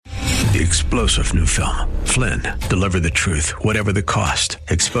The explosive new film, Flynn, deliver the truth, whatever the cost.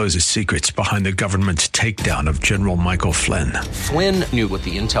 Exposes secrets behind the government's takedown of General Michael Flynn. Flynn knew what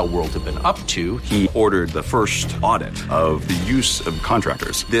the intel world had been up to. He ordered the first audit of the use of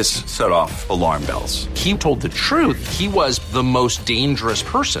contractors. This set off alarm bells. He told the truth. He was the most dangerous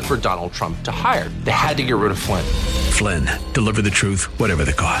person for Donald Trump to hire. They had to get rid of Flynn. Flynn, deliver the truth, whatever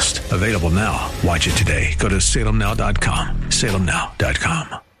the cost. Available now. Watch it today. Go to salemnow.com.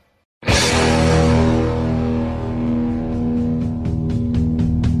 salemnow.com.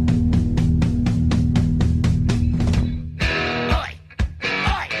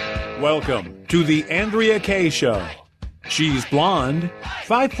 Welcome to the Andrea Kaye Show. She's blonde,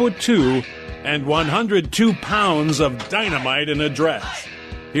 5'2", and 102 pounds of dynamite in a dress.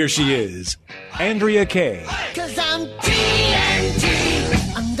 Here she is, Andrea Kaye. 'Cause I'm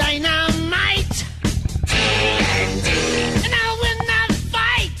TNT, I'm dynamite. TNT, and I'll win that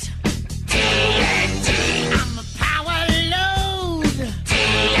fight. TNT, I'm a power load.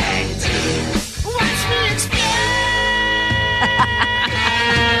 TNT, watch me explode.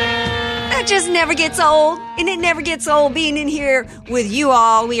 That just never gets old, and it never gets old being in here with you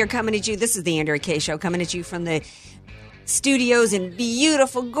all. We are coming at you. This is the Andrea Kaye Show, coming at you from the studios in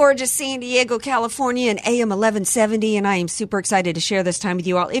beautiful, gorgeous San Diego, California, and AM 1170, and I am super excited to share this time with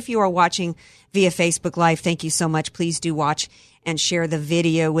you all. If you are watching via Facebook Live, thank you so much. Please do watch and share the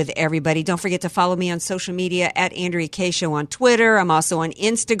video with everybody. Don't forget to follow me on social media at Andrea Kaye Show on Twitter. I'm also on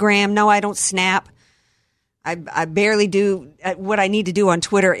Instagram. No, I don't snap. I barely do what I need to do on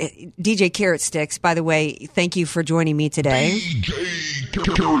Twitter. DJ Carrot Sticks, by the way, thank you for joining me today.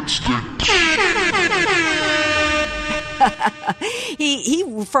 DJ Carrot Sticks.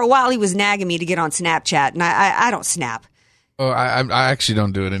 He for a while he was nagging me to get on Snapchat, and I don't snap. Oh, I actually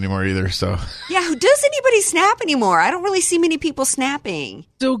don't do it anymore either. So yeah, who does anybody snap anymore? I don't really see many people snapping.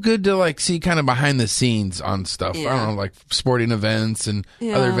 Still good to like see kind of behind the scenes on stuff. Yeah. I don't know, like sporting events and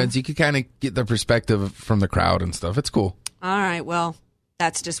other events. You can kind of get the perspective from the crowd and stuff. It's cool. All right, well,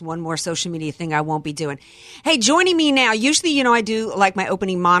 that's just one more social media thing I won't be doing. Hey, joining me now. Usually, I do like my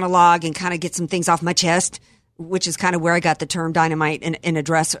opening monologue and kind of get some things off my chest, which is kind of where I got the term dynamite in a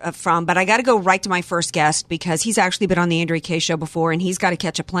dress from. But I got to go right to my first guest because he's actually been on the Andrea Kaye Show before, and he's got to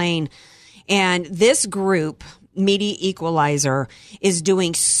catch a plane. And this group, Media Equalizer, is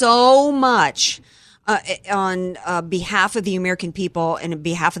doing so much on behalf of the American people and on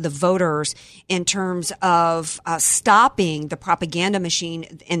behalf of the voters in terms of stopping the propaganda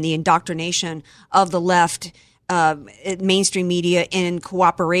machine and the indoctrination of the left mainstream media in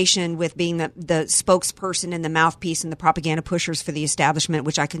cooperation with being the spokesperson and the mouthpiece and the propaganda pushers for the establishment,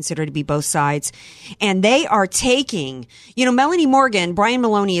 which I consider to be both sides. And they are taking, Melanie Morgan, Brian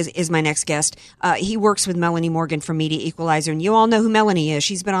Maloney is my next guest. He works with Melanie Morgan from Media Equalizer, and you all know who Melanie is.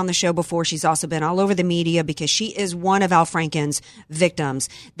 She's been on the show before. She's also been all over the media because she is one of Al Franken's victims.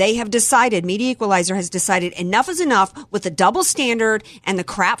 They have decided, Media Equalizer has decided enough is enough with the double standard and the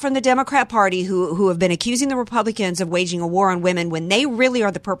crap from the Democrat Party who have been accusing the Republicans of waging a war on women when they really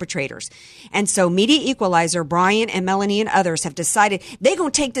are the perpetrators. And so Media Equalizer, Brian and Melanie and others have decided they're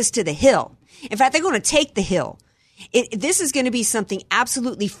going to take this to the hill. In fact, they're going to take the hill. This is going to be something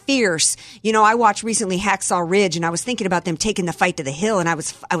absolutely fierce. I watched recently Hacksaw Ridge, and I was thinking about them taking the fight to the hill, and I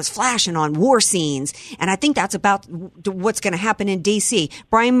was flashing on war scenes, and I think that's about what's going to happen in D.C.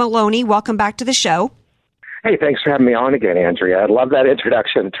 Brian Maloney, welcome back to the show. Hey, thanks for having me on again, Andrea. I love that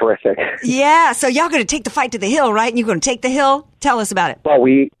introduction. Terrific. Yeah, so y'all going to take the fight to the hill, right? And you're going to take the hill? Tell us about it. Well,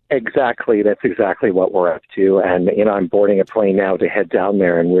 that's exactly what we're up to. And, I'm boarding a plane now to head down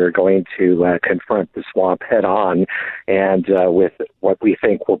there, and we're going to confront the swamp head on and with what we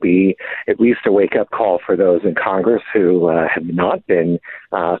think will be at least a wake-up call for those in Congress who have not been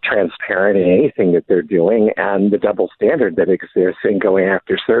transparent in anything that they're doing, and the double standard that exists in going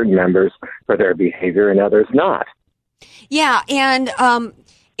after certain members for their behavior and others not. Yeah, and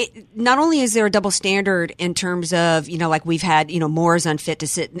not only is there a double standard in terms of, like we've had, Moore is unfit to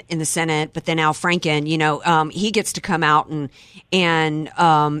sit in the Senate, but then Al Franken, he gets to come out and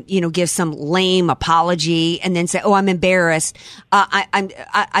give some lame apology and then say, oh, I'm embarrassed.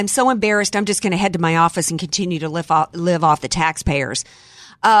 I'm so embarrassed. I'm just going to head to my office and continue to live off the taxpayers.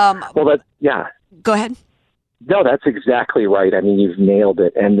 Yeah. Go ahead. No, that's exactly right. I mean, you've nailed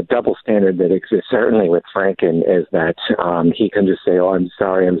it. And the double standard that exists certainly with Franken is that he can just say, oh, I'm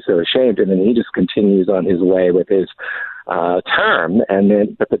sorry, I'm so ashamed. And then he just continues on his way with his term,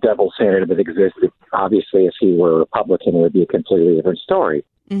 but the double standard that existed, obviously, if he were a Republican, would be a completely different story.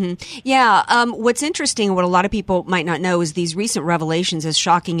 Mm-hmm. Yeah. What's interesting, what a lot of people might not know, is these recent revelations, as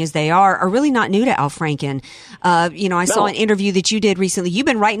shocking as they are really not new to Al Franken. I saw an interview that you did recently. You've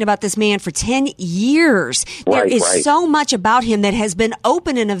been writing about this man for 10 years. There is so much about him that has been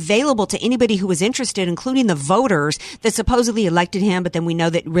open and available to anybody who was interested, including the voters that supposedly elected him. But then we know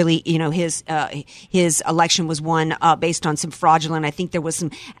that really, his election was won based on some fraudulent. I think there was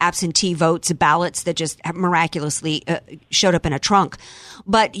some absentee votes, ballots that just miraculously showed up in a trunk.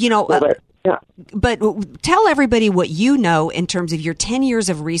 But, but tell everybody what you know in terms of your 10 years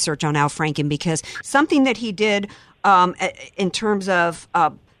of research on Al Franken, because something that he did in terms of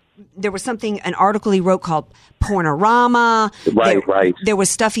there was an article he wrote called Pornorama. Right. There was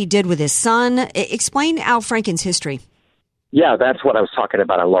stuff he did with his son. Explain Al Franken's history. Yeah, that's what I was talking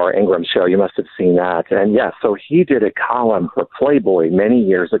about on Laura Ingraham's show. You must have seen that. And so he did a column for Playboy many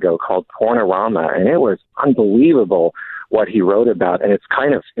years ago called Pornorama, and it was unbelievable what he wrote about. And it's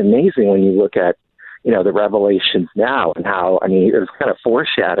kind of amazing when you look at, the revelations now and how, it was kind of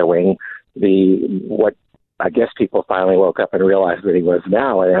foreshadowing what I guess people finally woke up and realized that he was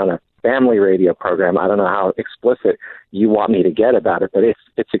now. And on a family radio program, I don't know how explicit you want me to get about it, but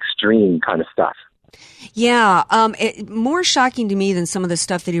it's extreme kind of stuff. Yeah, more shocking to me than some of the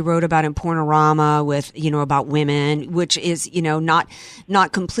stuff that he wrote about in Pornorama with, about women, which is, not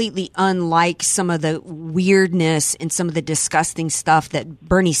completely unlike some of the weirdness and some of the disgusting stuff that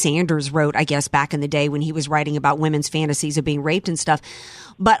Bernie Sanders wrote, I guess, back in the day when he was writing about women's fantasies of being raped and stuff.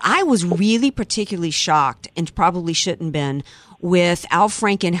 But I was really particularly shocked, and probably shouldn't been, with Al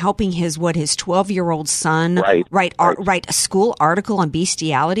Franken helping his 12-year-old son write a school article on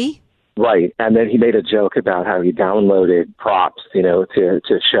bestiality. Right, and then he made a joke about how he downloaded props,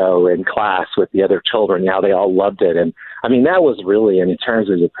 to show in class with the other children, how they all loved it. And, that was really, in terms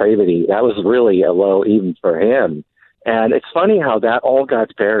of depravity, that was really a low even for him. And it's funny how that all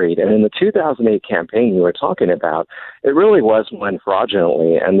got buried. And in the 2008 campaign you were talking about, it really was won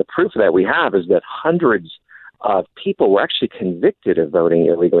fraudulently. And the proof that we have is that hundreds of people were actually convicted of voting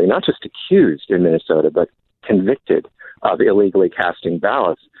illegally, not just accused in Minnesota, but convicted of illegally casting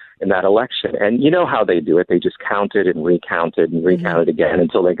ballots in that election. And you know how they do it. They just counted and recounted and recounted again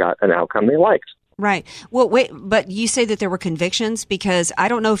until they got an outcome they liked. Right. Well, wait, but you say that there were convictions, because I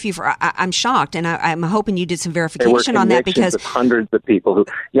don't know if I'm shocked, and I'm hoping you did some verification on that, because hundreds of people who,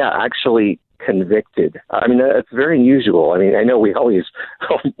 actually convicted. It's very unusual. I know we always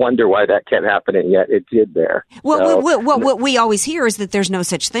wonder why that kept happening, yet it did there. Well, what we always hear is that there's no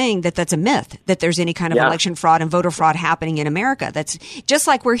such thing, that's a myth, that there's any kind of election fraud and voter fraud happening in America. That's just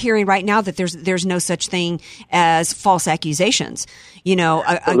like we're hearing right now that there's no such thing as false accusations,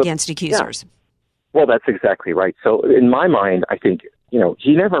 against accusers. Yeah. Well, that's exactly right. So in my mind, I think,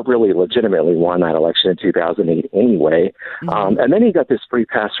 he never really legitimately won that election in 2008 anyway. Mm-hmm. And then he got this free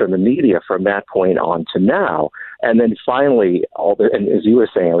pass from the media from that point on to now. And then finally, and as you were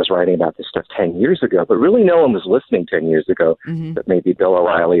saying, I was writing about this stuff 10 years ago, but really no one was listening 10 years ago, but maybe Bill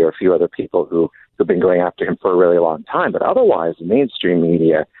O'Reilly or a few other people who've been going after him for a really long time. But otherwise, the mainstream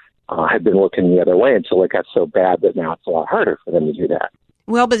media had been looking the other way until it got so bad that now it's a lot harder for them to do that.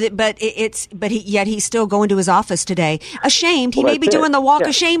 Well, yet he's still going to his office today. Ashamed. He may be doing the walk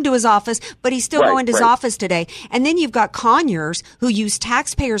of shame to his office, but he's still going to his office today. And then you've got Conyers, who used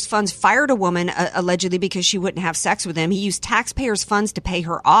taxpayers' funds, fired a woman allegedly because she wouldn't have sex with him. He used taxpayers' funds to pay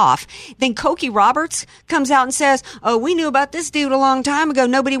her off. Then Cokie Roberts comes out and says, "Oh, we knew about this dude a long time ago.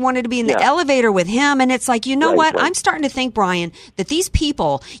 Nobody wanted to be in the elevator with him." And it's like, what? I'm starting to think, Brian, that these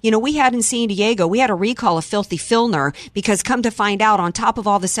people, we had in San Diego, we had a recall of Filthy Filner, because come to find out, on top of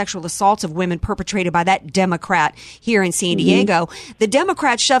all the sexual assaults of women perpetrated by that Democrat here in San Diego, the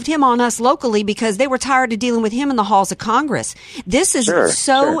Democrats shoved him on us locally because they were tired of dealing with him in the halls of Congress. This is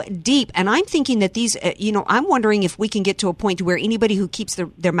so deep. And I'm thinking that these, I'm wondering if we can get to a point where anybody who keeps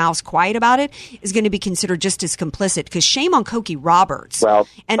their mouths quiet about it is going to be considered just as complicit, because shame on Cokie Roberts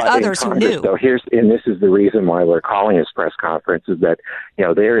and others who knew. So and this is the reason why we're calling this press conference, is that,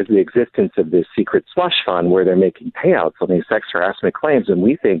 there is the existence of this secret slush fund where they're making payouts on these sex harassment claims. And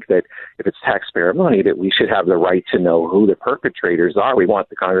we think that if it's taxpayer money, that we should have the right to know who the perpetrators are. We want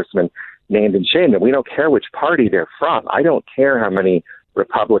the congressman named and shamed, and we don't care which party they're from. I don't care how many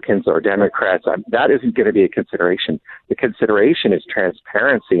Republicans or Democrats. That isn't going to be a consideration. The consideration is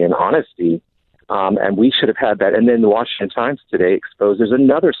transparency and honesty, and we should have had that. And then the Washington Times today exposes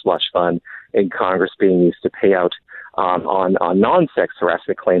another slush fund in Congress being used to pay out on non-sex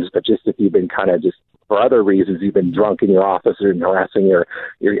harassment claims, but just if you've been kind of just for other reasons. You've been drunk in your office and harassing your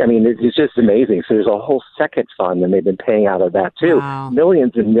I mean, it's just amazing. So there's a whole second fund, and they've been paying out of that too. Wow.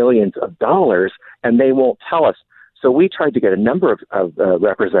 Millions and millions of dollars, and they won't tell us. So we tried to get a number of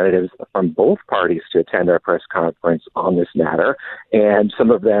representatives from both parties to attend our press conference on this matter. And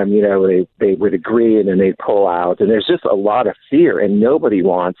some of them, you know, they would agree and then they'd pull out. And there's just a lot of fear, and nobody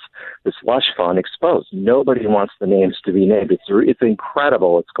wants the slush fund exposed. Nobody wants the names to be named. It's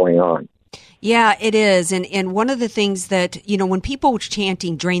incredible what's going on. Yeah, it is. And one of the things that, you know, when people were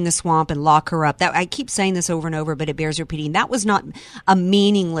chanting, drain the swamp and lock her up, that I keep saying this over and over, but it bears repeating. That was not a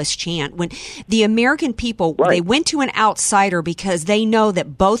meaningless chant. When the American people, right, they went to an outsider because they know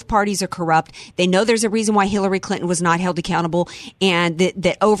that both parties are corrupt. They know there's a reason why Hillary Clinton was not held accountable, and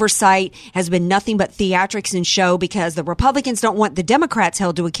that oversight has been nothing but theatrics and show, because the Republicans don't want the Democrats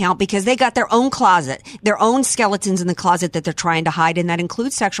held to account because they got their own closet, their own skeletons in the closet that they're trying to hide, and that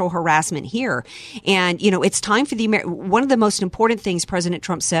includes sexual harassment here. And, you know, it's time for one of the most important things President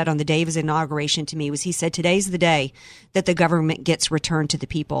Trump said on the day of his inauguration to me was he said, today's the day that the government gets returned to the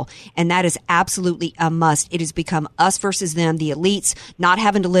people. And that is absolutely a must. It has become us versus them, the elites not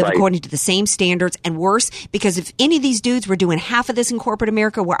having to live right, according to the same standards, and worse, because if any of these dudes were doing half of this in corporate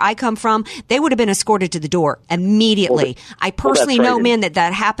America where I come from, they would have been escorted to the door immediately. I personally know men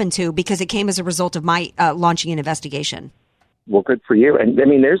that happened to, because it came as a result of my launching an investigation. Well, good for you. And I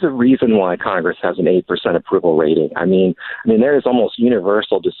mean, there's a reason why Congress has an 8% approval rating. I mean, there is almost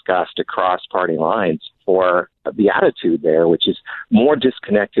universal disgust across party lines for the attitude there, which is more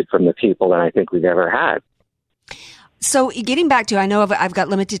disconnected from the people than I think we've ever had. So getting back to, I know I've got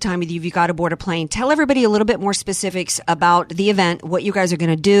limited time with you. You've got to board a plane. Tell everybody a little bit more specifics about the event, what you guys are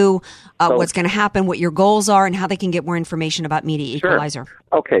going to do, what's going to happen, what your goals are, and how they can get more information about Media Equalizer.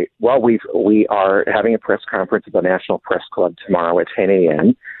 Sure. Okay. Well, we are having a press conference at the National Press Club tomorrow at 10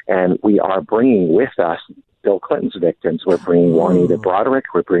 a.m., and we are bringing with us Bill Clinton's victims. We're bringing Juanita Broderick.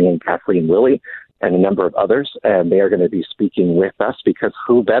 We're bringing Kathleen Willey and a number of others, and they are going to be speaking with us, because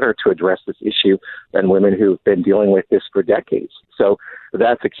who better to address this issue than women who've been dealing with this for decades? So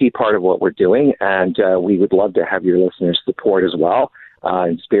that's a key part of what we're doing, and we would love to have your listeners' support as well.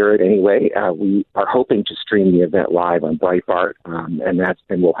 In spirit, anyway, we are hoping to stream the event live on Breitbart,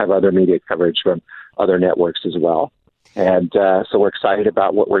 and we'll have other media coverage from other networks as well. And so we're excited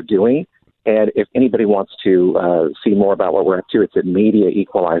about what we're doing. And if anybody wants to see more about what we're up to, it's at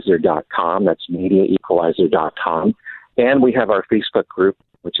MediaEqualizer.com. That's MediaEqualizer.com. And we have our Facebook group,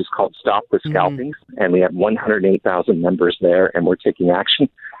 which is called Stop the Scalpings, and we have 108,000 members there, and we're taking action.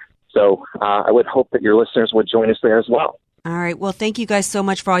 So I would hope that your listeners would join us there as well. All right. Well, thank you guys so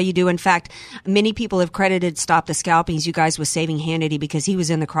much for all you do. In fact, many people have credited Stop the Scalpings, you guys, with saving Hannity, because he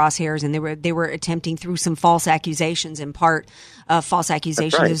was in the crosshairs, and they were attempting through some false accusations, in part false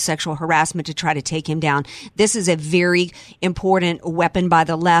accusations of sexual harassment, to try to take him down. This is a very important weapon by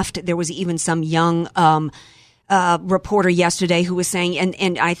the left. There was even some young reporter yesterday who was saying,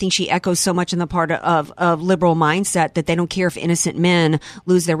 and I think she echoes so much in the part of liberal mindset, that they don't care if innocent men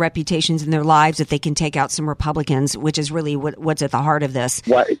lose their reputations and their lives if they can take out some Republicans, which is really what's at the heart of this.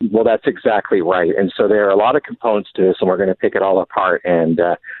 Well, that's exactly right. And so there are a lot of components to this, and we're going to pick it all apart. And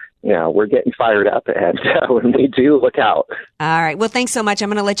we're getting fired up, and when we do, look out. All right. Well, thanks so much. I'm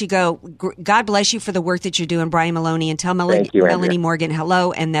going to let you go. God bless you for the work that you're doing, Brian Maloney, and tell Melanie Morgan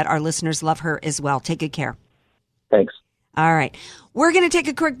hello, and that our listeners love her as well. Take good care. Thanks. All right. We're going to take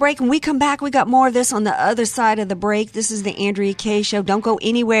a quick break. When we come back, we got more of this on the other side of the break. This is the Andrea Kaye Show. Don't go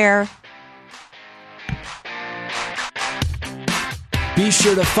anywhere. Be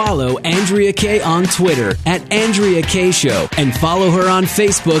sure to follow Andrea Kaye on Twitter at Andrea Kaye Show, and follow her on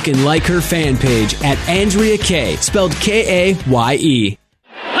Facebook and like her fan page at Andrea Kaye, spelled Kaye.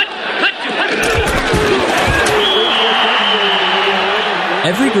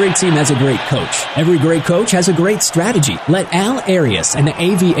 Every great team has a great coach. Every great coach has a great strategy. Let Al Arias and the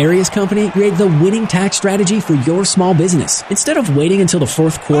AV Arias Company create the winning tax strategy for your small business. Instead of waiting until the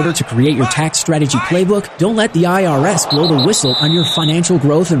fourth quarter to create your tax strategy playbook, don't let the IRS blow the whistle on your financial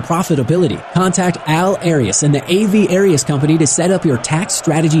growth and profitability. Contact Al Arias and the AV Arias Company to set up your tax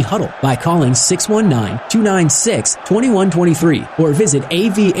strategy huddle by calling 619-296-2123 or visit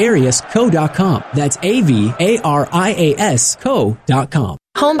avariasco.com. That's AVARIASco.com.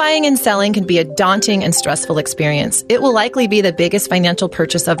 Home buying and selling can be a daunting and stressful experience. It will likely be the biggest financial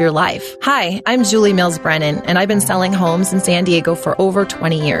purchase of your life. Hi, I'm Julie Mills Brennan, and I've been selling homes in San Diego for over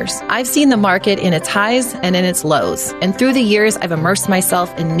 20 years. I've seen the market in its highs and in its lows, and through the years, I've immersed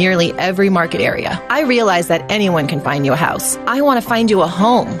myself in nearly every market area. I realize that anyone can find you a house. I want to find you a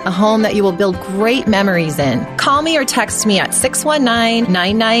home that you will build great memories in. Call me or text me at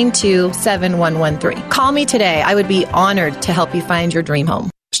 619-992-7113. Call me today. I would be honored to help you find your dream home.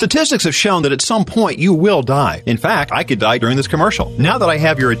 Statistics have shown that at some point you will die. In fact, I could die during this commercial. Now that I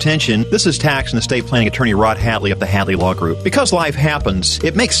have your attention, this is tax and estate planning attorney Rod Hadley of the Hadley Law Group. Because life happens,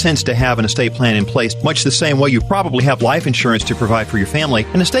 it makes sense to have an estate plan in place, much the same way you probably have life insurance to provide for your family.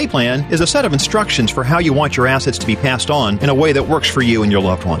 An estate plan is a set of instructions for how you want your assets to be passed on in a way that works for you and your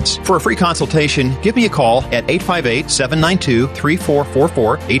loved ones. For a free consultation, give me a call at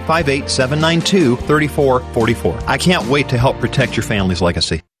 858-792-3444, 858-792-3444. I can't wait to help protect your family's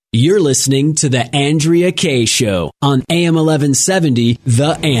legacy. You're listening to The Andrea Kaye Show on AM 1170,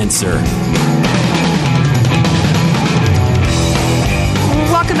 The Answer.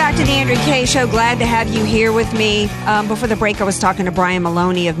 Welcome back to The Andrea Kaye Show. Glad to have you here with me. Before the break, I was talking to Brian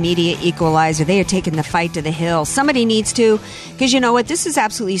Maloney of Media Equalizer. They are taking the fight to the Hill. Somebody needs to, because you know what? This is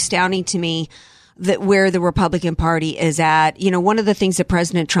absolutely astounding to me. That where the Republican Party is at. You know, one of the things that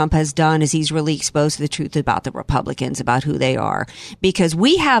President Trump has done is he's really exposed the truth about the Republicans, about who they are, because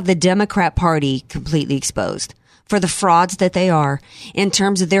we have the Democrat Party completely exposed for the frauds that they are in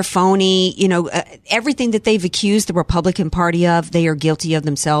terms of their phony, everything that they've accused the Republican Party of, they are guilty of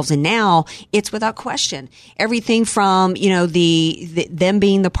themselves. And now it's without question. Everything from, them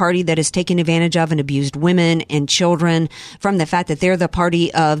being the party that has taken advantage of and abused women and children, from the fact that they're the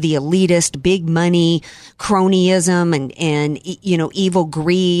party of the elitist, big money, cronyism and evil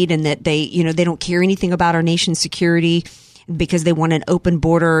greed, and that they don't care anything about our nation's security, because they want an open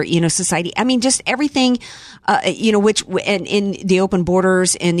border, society. I mean, just everything, which in the open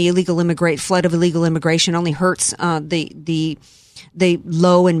borders and the flood of illegal immigration only hurts the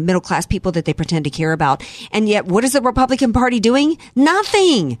low and middle class people that they pretend to care about. And yet, what is the Republican Party doing?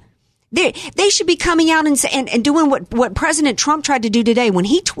 Nothing. They should be coming out and doing what President Trump tried to do today when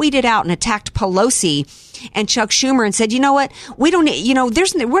he tweeted out and attacked Pelosi and Chuck Schumer and said, you know what? We don't,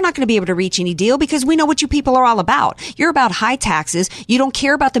 we're not going to be able to reach any deal because we know what you people are all about. You're about high taxes. You don't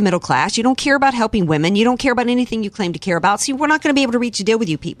care about the middle class. You don't care about helping women. You don't care about anything you claim to care about. So we're not going to be able to reach a deal with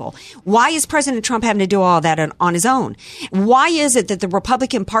you people. Why is President Trump having to do all that on his own? Why is it that the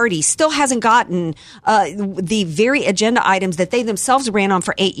Republican Party still hasn't gotten the very agenda items that they themselves ran on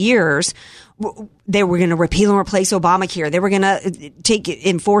for 8 years? They were going to repeal and replace Obamacare. They were going to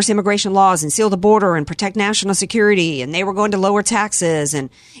enforce immigration laws and seal the border and protect national security. And they were going to lower taxes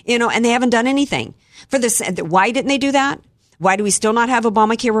and they haven't done anything for this. Why didn't they do that? Why do we still not have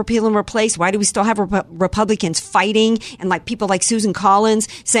Obamacare repeal and replace? Why do we still have Republicans fighting and like people like Susan Collins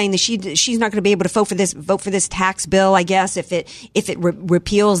saying that she's not going to be able to vote for this tax bill, I guess, if it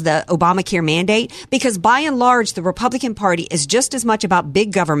repeals the Obamacare mandate? Because by and large, the Republican Party is just as much about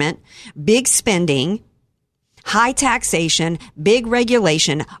big government, big spending, high taxation, big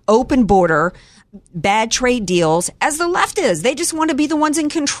regulation, open border, bad trade deals as the left is. They just want to be the ones in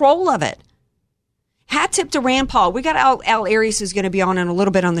control of it. Hat tip to Rand Paul. We got Al Arias who's going to be on in a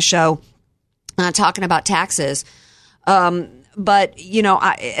little bit on the show talking about taxes. But,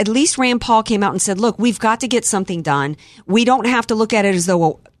 at least Rand Paul came out and said, look, we've got to get something done. We don't have to look at it as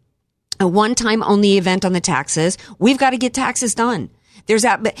though a one-time only event on the taxes. We've got to get taxes done. There's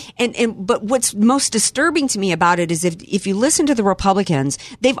that, but what's most disturbing to me about it is if you listen to the Republicans,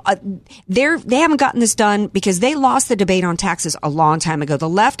 they haven't gotten this done because they lost the debate on taxes a long time ago. The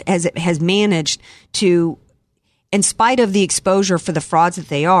left has managed to, in spite of the exposure for the frauds that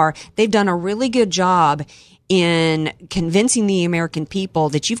they've done a really good job in convincing the American people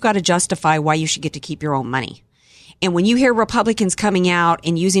that you've got to justify why you should get to keep your own money. And when you hear Republicans coming out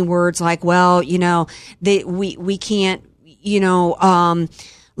and using words like, well, we can't,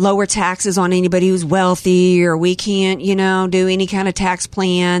 lower taxes on anybody who's wealthy, or we can't, do any kind of tax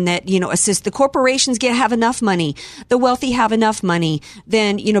plan that, assist the corporations have enough money, the wealthy have enough money,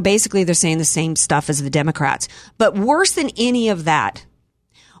 then, basically they're saying the same stuff as the Democrats. But worse than any of that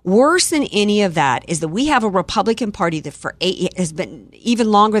is that we have a Republican Party that has been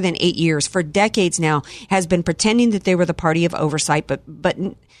even longer than 8 years, for decades now, has been pretending that they were the party of oversight, but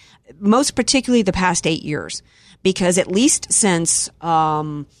most particularly the past 8 years. Because at least since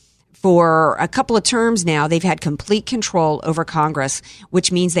for a couple of terms now, they've had complete control over Congress,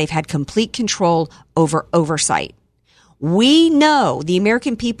 which means they've had complete control over oversight. We know, the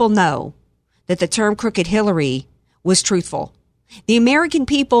American people know, that the term Crooked Hillary was truthful. The American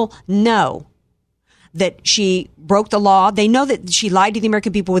people know that she broke the law. They know that she lied to the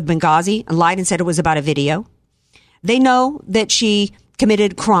American people with Benghazi and lied and said it was about a video. They know that she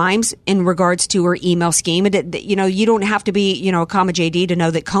committed crimes in regards to her email scheme. And, you don't have to be, a comma JD to know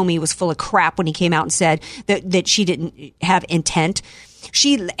that Comey was full of crap when he came out and said that she didn't have intent.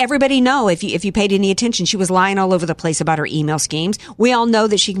 Everybody know, if you paid any attention, she was lying all over the place about her email schemes. We all know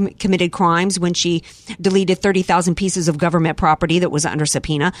that she committed crimes when she deleted 30,000 pieces of government property that was under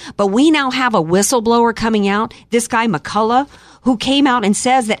subpoena. But we now have a whistleblower coming out, this guy McCullough, who came out and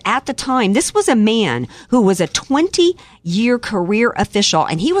says that at the time, this was a man who was a 20-year career official,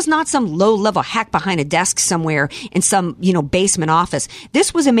 and he was not some low-level hack behind a desk somewhere in some, basement office.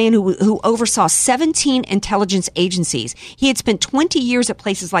 This was a man who oversaw 17 intelligence agencies. He had spent 20 years at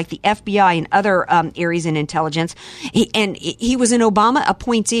places like the FBI and other areas in intelligence, and he was an Obama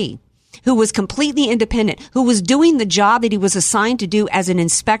appointee who was completely independent, who was doing the job that he was assigned to do as an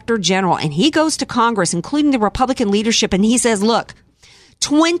inspector general. And he goes to Congress, including the Republican leadership, and he says, look,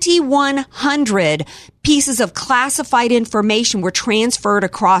 2,100 pieces of classified information were transferred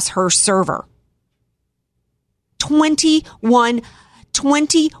across her server.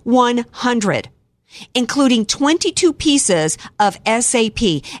 2,100, including 22 pieces of SAP.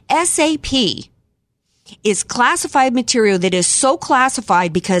 SAP is classified material that is so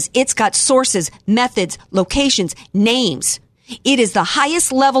classified because it's got sources, methods, locations, names. It is the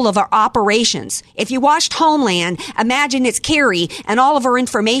highest level of our operations. If you watched Homeland, imagine it's Carrie and all of her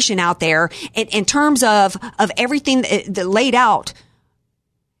information out there in terms of everything that laid out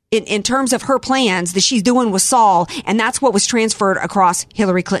in terms of her plans that she's doing with Saul, and that's what was transferred across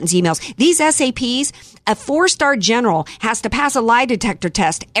Hillary Clinton's emails. These SAPs, a 4-star general has to pass a lie detector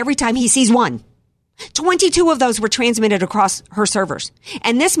test every time he sees one. 22 of those were transmitted across her servers.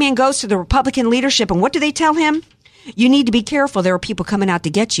 And this man goes to the Republican leadership, and what do they tell him? You need to be careful. There are people coming out to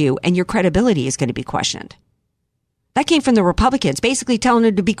get you, and your credibility is going to be questioned. That came from the Republicans, basically telling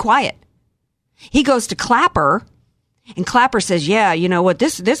him to be quiet. He goes to Clapper, and Clapper says, yeah, you know what,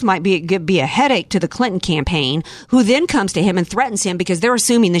 this might be a headache to the Clinton campaign, who then comes to him and threatens him because they're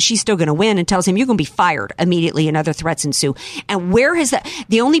assuming that she's still going to win, and tells him you're going to be fired immediately, and other threats ensue. And where has that?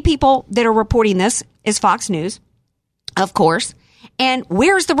 The only people that are reporting this is Fox News, of course. And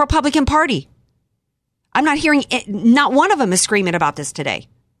where's the Republican Party? I'm not hearing it. Not one of them is screaming about this today.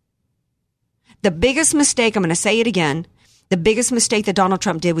 The biggest mistake, I'm going to say it again, the biggest mistake that Donald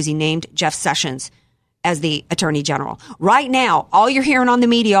Trump did was he named Jeff Sessions as the Attorney General. Right now, all you're hearing on the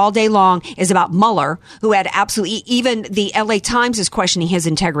media all day long is about Mueller, who had absolutely, even the LA Times is questioning his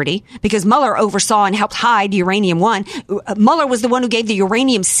integrity because Mueller oversaw and helped hide Uranium One. Mueller was the one who gave the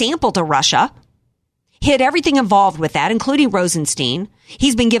uranium sample to Russia, hid everything involved with that, including Rosenstein.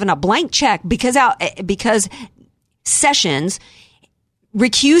 He's been given a blank check because Sessions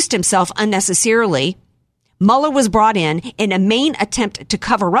recused himself unnecessarily. Mueller was brought in a main attempt to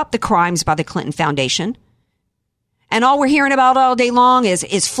cover up the crimes by the Clinton Foundation. And all we're hearing about all day long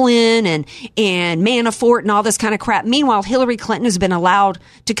is Flynn and Manafort and all this kind of crap. Meanwhile, Hillary Clinton has been allowed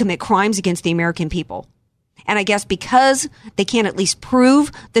to commit crimes against the American people. And I guess because they can't at least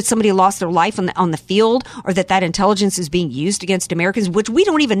prove that somebody lost their life on the field, or that intelligence is being used against Americans, which we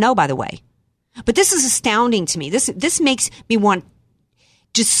don't even know, by the way. But this is astounding to me. This makes me want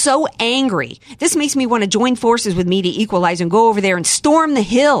just so angry. This makes me want to join forces with Media Equalizer and go over there and storm the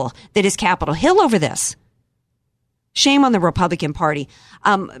hill that is Capitol Hill over this. Shame on the Republican Party.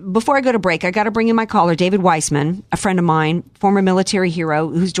 Before I go to break, I got to bring in my caller, David Weissman, a friend of mine, former military hero,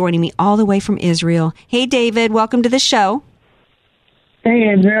 who's joining me all the way from Israel. Hey, David, welcome to the show. Hey,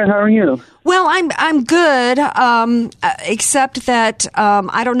 Andrea, how are you? Well, I'm good, except that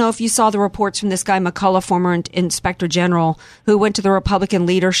I don't know if you saw the reports from this guy McCullough, former Inspector General, who went to the Republican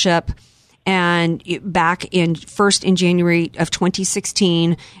leadership and first in January of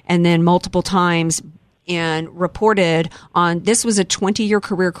 2016, and then multiple times, and reported on, this was a 20-year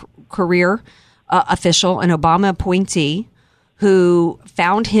career official, an Obama appointee, who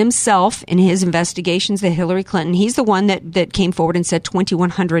found himself in his investigations that Hillary Clinton, he's the one that came forward and said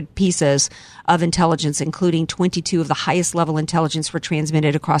 2,100 pieces of intelligence, including 22 of the highest level intelligence, were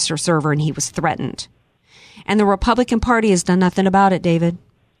transmitted across her server, and he was threatened. And the Republican Party has done nothing about it, David.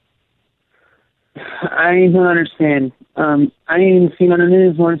 I don't understand. I even seen on the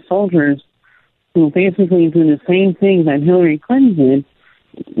news where soldiers who basically do the same thing that Hillary Clinton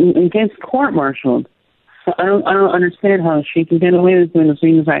did gets court-martialed. So I don't understand how she can get away with doing the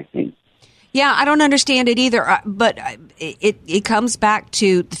same exact thing. Yeah, I don't understand it either. But it comes back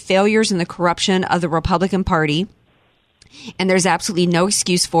to the failures and the corruption of the Republican Party, and there's absolutely no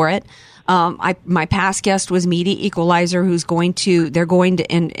excuse for it. My past guest was Media Equalizer, they're going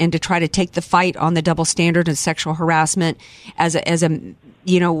to try to take the fight on the double standard and sexual harassment as a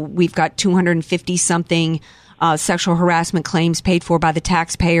we've got 250 something sexual harassment claims paid for by the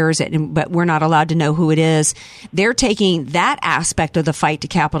taxpayers, but we're not allowed to know who it is. They're taking that aspect of the fight to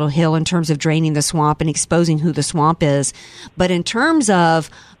Capitol Hill in terms of draining the swamp and exposing who the swamp is. But in terms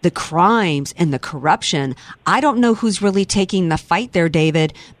of the crimes and the corruption, I don't know who's really taking the fight there,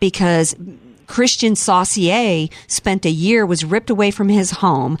 David, because Christian Saucier was ripped away from his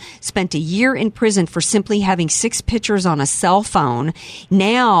home, spent a year in prison for simply having 6 pictures on a cell phone.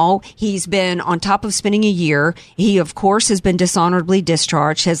 Now he's been on top of spending a year. He, of course, has been dishonorably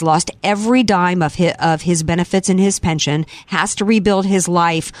discharged, has lost every dime of his benefits and his pension, has to rebuild his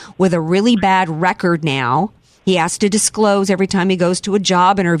life with a really bad record now. He has to disclose every time he goes to a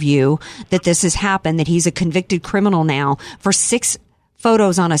job interview that this has happened, that he's a convicted criminal now for 6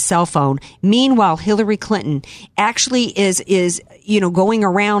 photos on a cell phone. Meanwhile, Hillary Clinton actually is going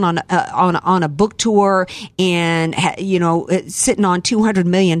around on a book tour and sitting on $200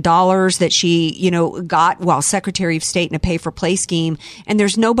 million that she got while Secretary of State in a pay for play scheme, and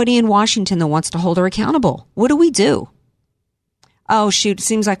there's nobody in Washington that wants to hold her accountable. What do we do? Oh, shoot. It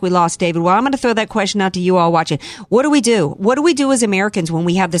seems like we lost David. Well, I'm going to throw that question out to you all watching. What do we do? What do we do as Americans when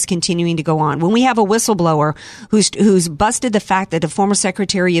we have this continuing to go on? When we have a whistleblower who's busted the fact that the former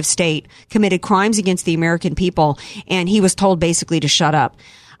Secretary of State committed crimes against the American people, and he was told basically to shut up.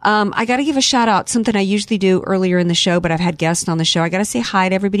 I got to give a shout out, something I usually do earlier in the show, but I've had guests on the show. I got to say hi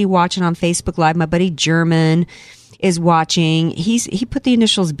to everybody watching on Facebook Live. My buddy German is watching. He put the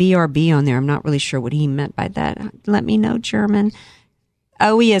initials BRB on there. I'm not really sure what he meant by that. Let me know, German.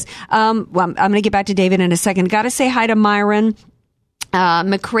 Oh, he is. Well, I'm going to get back to David in a second. Got to say hi to Myron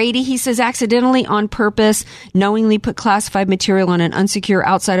McCready. He says, accidentally, on purpose, knowingly put classified material on an unsecure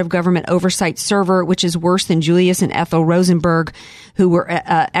outside of government oversight server, which is worse than Julius and Ethel Rosenberg, who were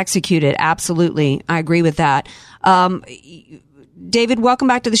executed. Absolutely. I agree with that. David, welcome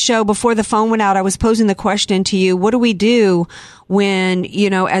back to the show. Before the phone went out, I was posing the question to you. What do we do when,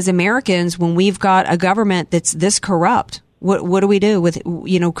 as Americans, when we've got a government that's this corrupt? What do we do with,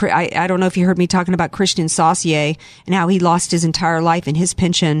 I don't know if you heard me talking about Christian Saucier and how he lost his entire life and his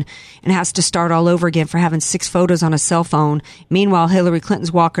pension and has to start all over again for having 6 photos on a cell phone. Meanwhile, Hillary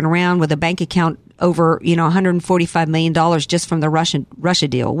Clinton's walking around with a bank account over, $145 million just from the Russia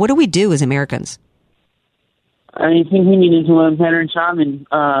deal. What do we do as Americans? I think we need to do a better job in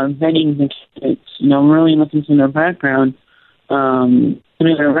vetting the candidates, really looking through their background, through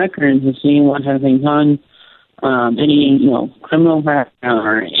their records and seeing what have they done. Any, criminal background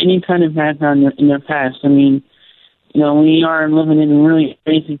or any kind of background in their past. I mean, we are living in really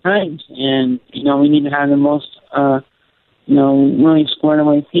crazy times, and, we need to have the most, really squared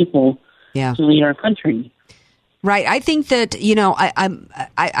away people to lead our country. Right. I think that,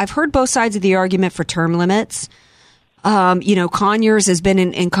 I've heard both sides of the argument for term limits. Conyers has been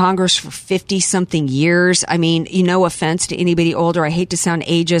in Congress for 50-something years. I mean, no offense to anybody older. I hate to sound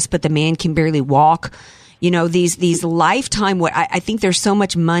ageist, but the man can barely walk. These lifetime, I think there's so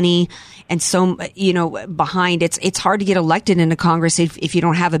much money and so, behind it's hard to get elected into Congress if you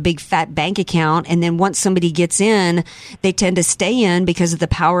don't have a big fat bank account. And then once somebody gets in, they tend to stay in because of the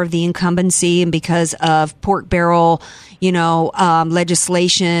power of the incumbency and because of pork barrel,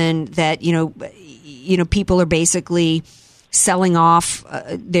 legislation that, people are basically selling off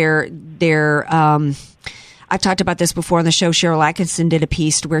their I've talked about this before on the show. Cheryl Atkinson did a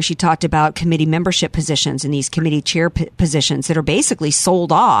piece where she talked about committee membership positions and these committee chair positions that are basically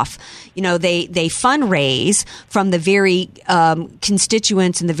sold off. They fundraise from the very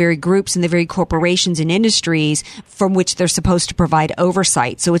constituents and the very groups and the very corporations and industries from which they're supposed to provide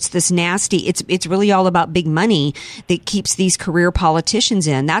oversight. So it's this nasty, it's really all about big money that keeps these career politicians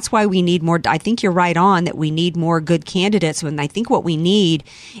in. That's why we need more. I think you're right on that we need more good candidates. And I think what we need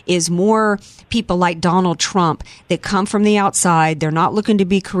is more people like Donald Trump that come from the outside. They're not looking to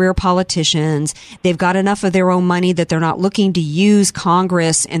be career politicians. They've got enough of their own money that they're not looking to use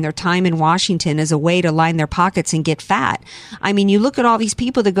Congress and their time in Washington as a way to line their pockets and get fat. I mean, you look at all these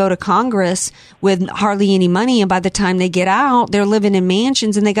people that go to Congress with hardly any money, and by the time they get out, they're living in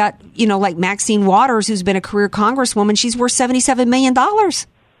mansions, and they got, like Maxine Waters, who's been a career congresswoman. She's worth $77 million.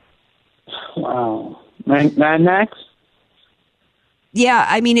 Wow. Mad Max? Yeah,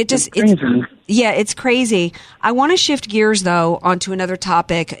 I mean, it's crazy. I want to shift gears, though, onto another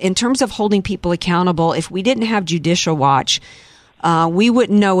topic. In terms of holding people accountable, if we didn't have Judicial Watch, We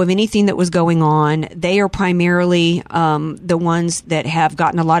wouldn't know of anything that was going on. They are primarily the ones that have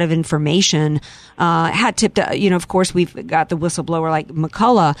gotten a lot of information. Had tipped, of course, we've got the whistleblower like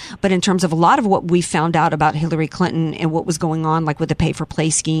McCullough, but in terms of a lot of what we found out about Hillary Clinton and what was going on, like with the pay-for-play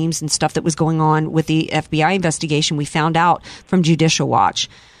schemes and stuff that was going on with the FBI investigation, we found out from Judicial Watch.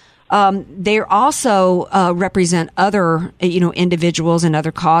 They also represent other, individuals and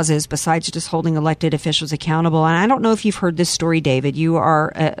other causes besides just holding elected officials accountable. And I don't know if you've heard this story, David. You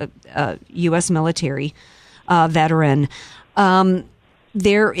are a U.S. military veteran.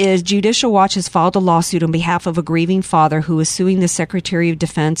 There is Judicial Watch has filed a lawsuit on behalf of a grieving father who is suing the Secretary of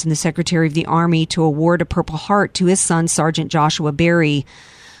Defense and the Secretary of the Army to award a Purple Heart to his son, Sergeant Joshua Berry,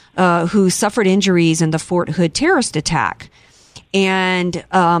 who suffered injuries in the Fort Hood terrorist attack. And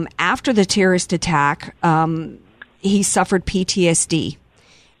after the terrorist attack, he suffered PTSD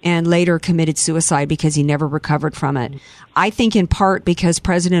and later committed suicide because he never recovered from it. I think in part because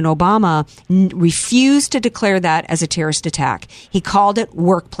President Obama refused to declare that as a terrorist attack. He called it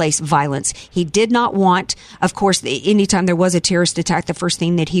workplace violence. He did not want, of course, anytime there was a terrorist attack, the first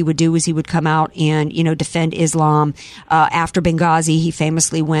thing that he would do is he would come out and, defend Islam. After Benghazi, he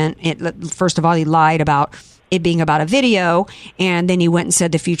famously first of all, he lied about it being about a video, and then he went and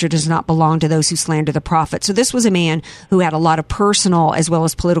said the future does not belong to those who slander the prophet. So this was a man who had a lot of personal as well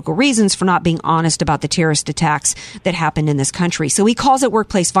as political reasons for not being honest about the terrorist attacks that happened in this country. So he calls it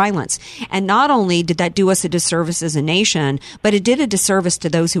workplace violence. And not only did that do us a disservice as a nation, but it did a disservice to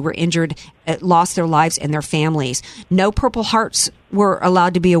those who were injured, lost their lives, and their families. No Purple Hearts were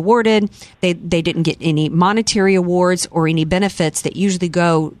allowed to be awarded. They didn't get any monetary awards or any benefits that usually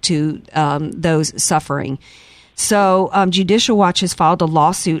go to those suffering. So Judicial Watch has filed a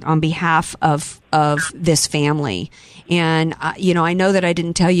lawsuit on behalf of this family. And, I know that I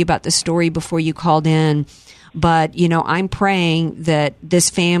didn't tell you about the story before you called in, but, I'm praying that this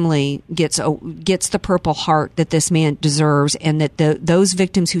family gets the Purple Heart that this man deserves, and that those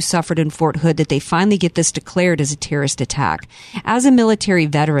victims who suffered in Fort Hood, that they finally get this declared as a terrorist attack. As a military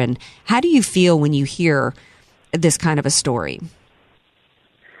veteran, how do you feel when you hear this kind of a story?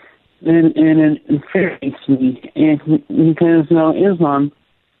 And it infuriates me, because Islam,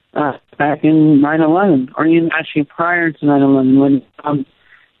 back in 9/11, or even actually prior to 9/11, when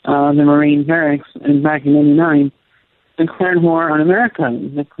the Marine barracks, and back in '89, declared war on America,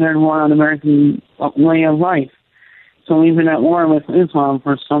 declared war on American way of life. So we've been at war with Islam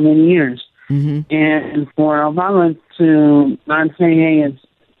for so many years. Mm-hmm. And for Obama to not say, hey, it's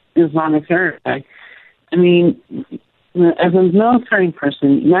Islamic terror attack, I mean, as a military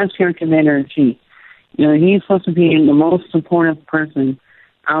person, that's your commander-in-chief. He's supposed to be the most supportive person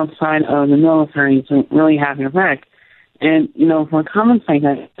outside of the military to really have an effect. And, for comments like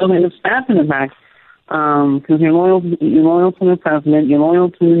that, it's stabbed in the back, because you're loyal to the president, you're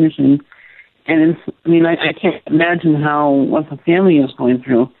loyal to the mission. And I can't imagine what the family is going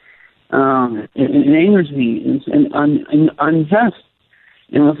through. It angers me. It's unjust.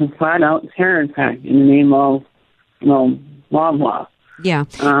 It was a flat-out terror attack in the name of, blah, blah. Yeah.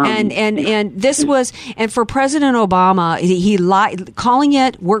 And this was, and for President Obama, he lied, calling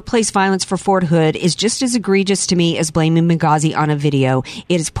it workplace violence for Fort Hood is just as egregious to me as blaming Benghazi on a video.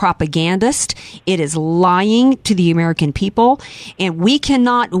 It is propagandist. It is lying to the American people. And we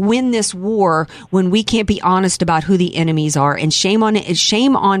cannot win this war when we can't be honest about who the enemies are. And shame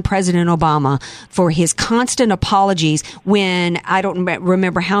on President Obama for his constant apologies when I don't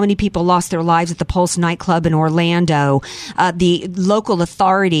remember how many people lost their lives at the Pulse nightclub in Orlando. The local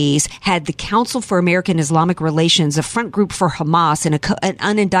authorities had the Council for American Islamic Relations, a front group for Hamas, and an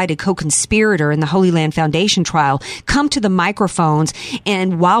unindicted co-conspirator in the Holy Land Foundation trial come to the microphones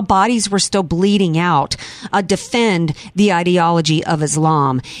and, while bodies were still bleeding out, defend the ideology of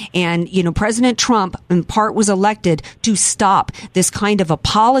Islam. And, President Trump, in part, was elected to stop this kind of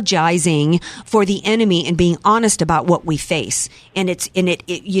apologizing for the enemy and being honest about what we face. And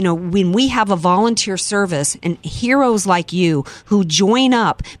when we have a volunteer service and heroes like you who join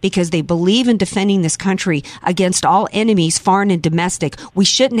up because they believe in defending this country against all enemies, foreign and domestic, we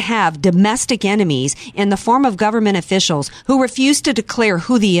shouldn't have domestic enemies in the form of government officials who refuse to declare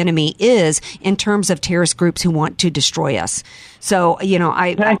who the enemy is in terms of terrorist groups who want to destroy us. So,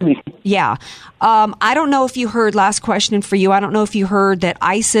 I don't know if you heard, last question for you, I don't know if you heard that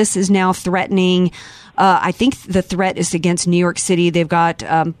ISIS is now threatening, I think the threat is against New York City. They've got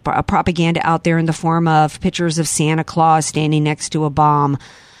propaganda out there in the form of pictures of Santa Claus standing next to a bomb.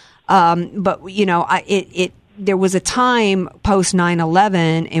 But there was a time post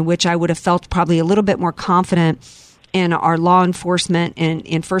 9/11 in which I would have felt probably a little bit more confident and our law enforcement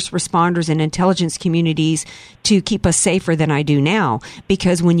and first responders and intelligence communities to keep us safer than I do now.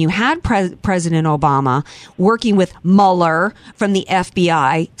 Because when you had President Obama working with Mueller from the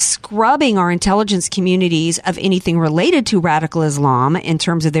FBI, scrubbing our intelligence communities of anything related to radical Islam in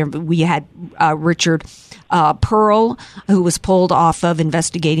terms of we had Richard Pearl, who was pulled off of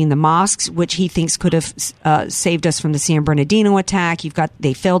investigating the mosques, which he thinks could have saved us from the San Bernardino attack.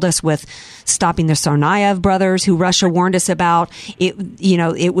 They failed us with stopping the Tsarnaev brothers, who Russia warned us about.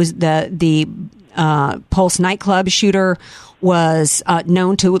 It was the Pulse nightclub shooter was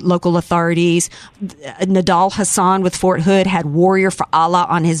known to local authorities. Nadal Hassan with Fort Hood had Warrior for Allah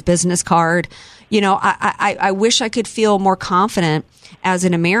on his business card. I wish I could feel more confident as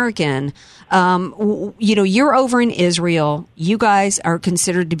an American. You're over in Israel. You guys are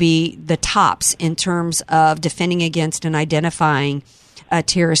considered to be the tops in terms of defending against and identifying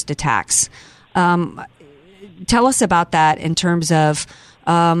terrorist attacks. Tell us about that in terms of,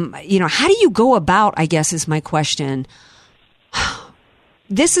 how do you go about, I guess is my question.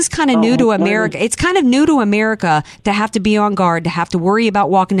 This is kind of new to America. It's kind of new to America to have to be on guard, to have to worry about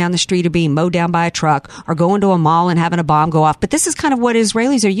walking down the street or being mowed down by a truck or going to a mall and having a bomb go off. But this is kind of what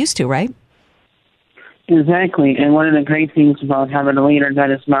Israelis are used to, right? Exactly. And one of the great things about having a leader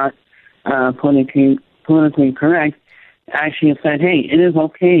that is not politically correct actually said, hey, it is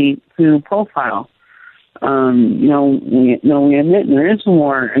okay to profile. We admit there is a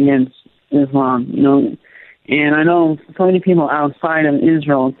war against Islam, And I know so many people outside of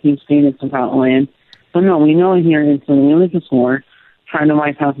Israel keep saying it's about land. But no, we know here it's a religious war trying to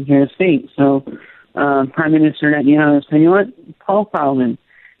wipe out the Jewish state. So Prime Minister Netanyahu said, profile them.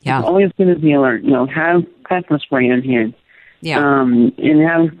 Yeah. It's always going to be alert. Have pepper spray on hand. Yeah. And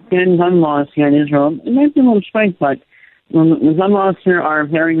have gun laws here in Israel. It might be a little strange, but the gun laws here are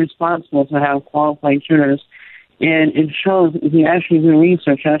very responsible to have qualified shooters. And it shows, if you actually do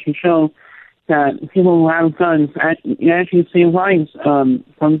research, actually show that people who have guns actually save lives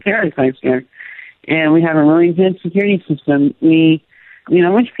from terror attacks here. And we have a really good security system. We,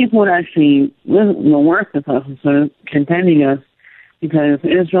 which people would actually work with us instead of contending us, because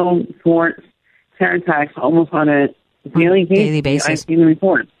Israel thwarts terror attacks almost on a daily basis. I see the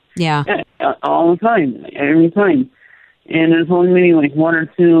reports. Yeah. All the time, every time. And there's only maybe like one or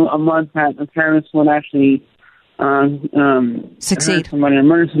two a month that the terrorists would actually succeed. Hurt somebody or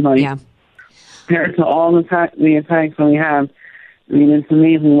murder somebody. Yeah. Compared to all the attacks that we have, it's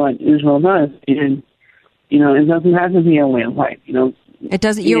amazing what Israel does. And, it doesn't have to be a way of life, It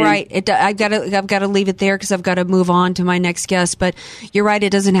doesn't. You're right. I've got to leave it there because I've got to move on to my next guest. But you're right.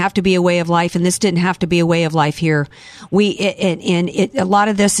 It doesn't have to be a way of life, and this didn't have to be a way of life here. A lot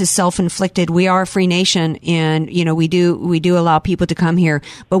of this is self-inflicted. We are a free nation, and we do allow people to come here,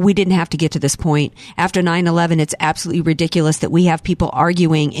 but we didn't have to get to this point. After 9/11, it's absolutely ridiculous that we have people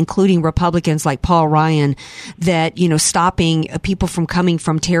arguing, including Republicans like Paul Ryan, that stopping people from coming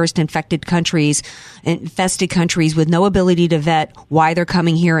from terrorist-infected countries, infested countries, with no ability to vet why they're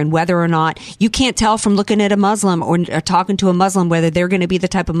coming here and whether or not you can't tell from looking at a Muslim or talking to a Muslim whether they're going to be the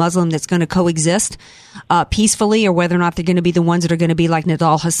type of Muslim that's going to coexist peacefully, or whether or not they're going to be the ones that are going to be like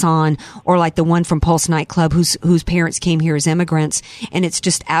Nadal Hassan or like the one from Pulse nightclub whose parents came here as immigrants. And it's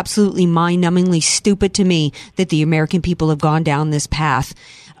just absolutely mind-numbingly stupid to me that the American people have gone down this path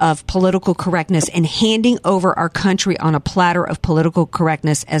of political correctness and handing over our country on a platter of political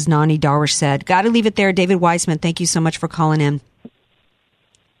correctness, as Nani Darwish said. Got to leave it there. David Weissman, thank you so much for calling in.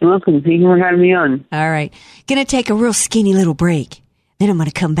 You're welcome. Thank you for having me on. All right. Going to take a real skinny little break. Then I'm going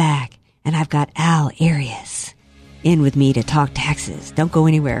to come back, and I've got Al Arias in with me to talk taxes. Don't go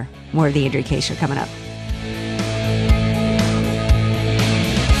anywhere. More of the Andrea Kaye Show coming up.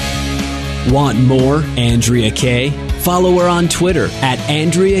 Want more Andrea Kaye? Follow her on Twitter at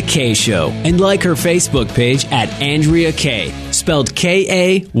Andrea Kaye Show and like her Facebook page at Andrea Kaye, spelled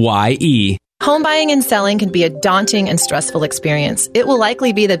Kaye. Home buying and selling can be a daunting and stressful experience. It will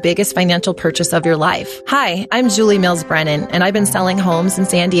likely be the biggest financial purchase of your life. Hi, I'm Julie Mills Brennan, and I've been selling homes in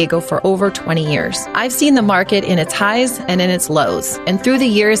San Diego for over 20 years. I've seen the market in its highs and in its lows, and through the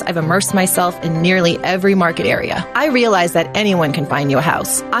years, I've immersed myself in nearly every market area. I realize that anyone can find you a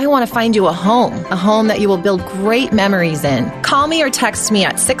house. I want to find you a home that you will build great memories in. Call me or text me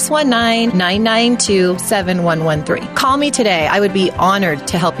at 619-992-7113. Call me today. I would be honored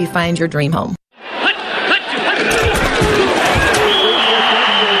to help you find your dream home.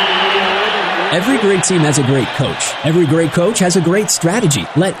 Every great team has a great coach. Every great coach has a great strategy.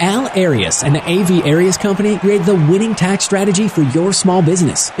 Let Al Arias and the AV Arias Company create the winning tax strategy for your small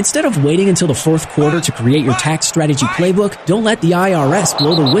business. Instead of waiting until the fourth quarter to create your tax strategy playbook, don't let the IRS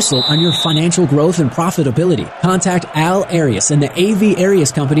blow the whistle on your financial growth and profitability. Contact Al Arias and the AV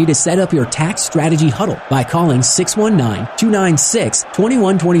Arias Company to set up your tax strategy huddle by calling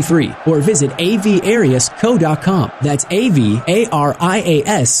 619-296-2123 or visit avariasco.com. That's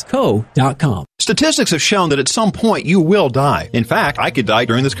avariasco.com. Statistics have shown that at some point you will die. In fact, I could die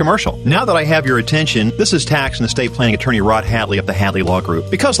during this commercial. Now that I have your attention, this is tax and estate planning attorney Rod Hadley of the Hadley Law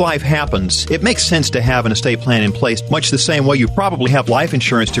Group. Because life happens, it makes sense to have an estate plan in place, much the same way you probably have life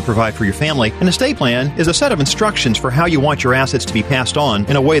insurance to provide for your family. An estate plan is a set of instructions for how you want your assets to be passed on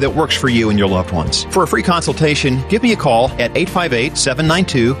in a way that works for you and your loved ones. For a free consultation, give me a call at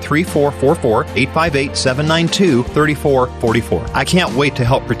 858-792-3444, 858-792-3444. I can't wait to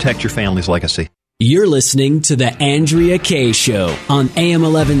help protect your family's legacy. You're listening to The Andrea Kaye Show on AM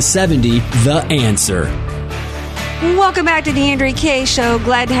 1170, The Answer. Welcome back to The Andrea Kaye Show.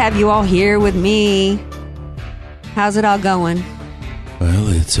 Glad to have you all here with me. How's it all going? Well,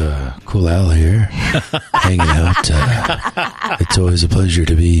 it's Cool Al here, hanging out. It's always a pleasure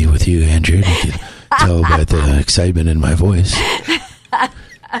to be with you, Andrea. You can tell by the excitement in my voice.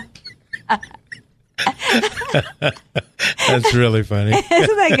 That's really funny. Isn't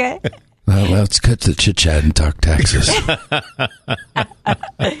that good? Well, let's cut the chit-chat and talk taxes.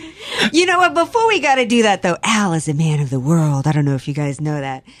 You know what? Before we got to do that, though, Al is a man of the world. I don't know if you guys know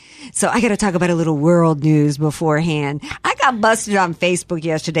that. So I got to talk about a little world news beforehand. I got busted on Facebook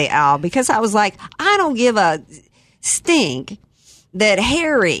yesterday, Al, because I was like, I don't give a stink that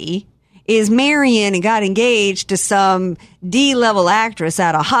Harry is marrying and got engaged to some D-level actress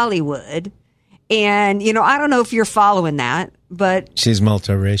out of Hollywood. And, you know, I don't know if you're following that, but... She's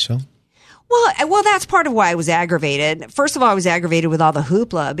multiracial? Well, that's part of why I was aggravated. First of all, I was aggravated with all the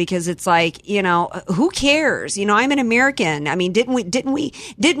hoopla because it's like, you know, who cares? You know, I'm an American. I mean, didn't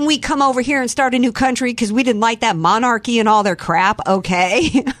we come over here and start a new country because we didn't like that monarchy and all their crap?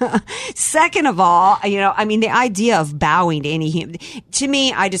 Okay. Second of all, you know, I mean, the idea of bowing to any human, to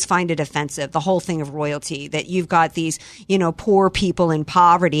me, I just find it offensive. The whole thing of royalty, that you've got these, you know, poor people in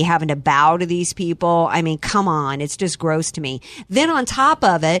poverty having to bow to these people. I mean, come on. It's just gross to me. Then on top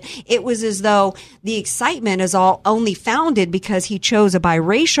of it, it was as though the excitement is all only founded because he chose a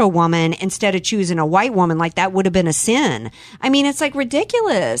biracial woman instead of choosing a white woman, like that would have been a sin. I mean, it's like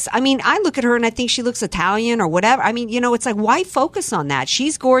ridiculous. I mean, I look at her and I think she looks Italian or whatever. I mean, you know, it's like, why focus on that?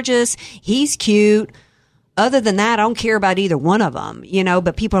 She's gorgeous. He's cute. Other than that, I don't care about either one of them, you know,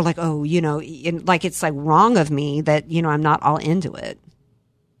 but people are like, oh, you know, like it's like wrong of me that, you know, I'm not all into it.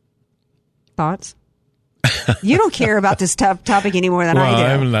 Thoughts? You don't care about this topic any more than I do.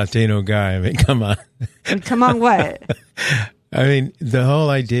 I'm a Latino guy. I mean, come on. Come on, what? I mean, the whole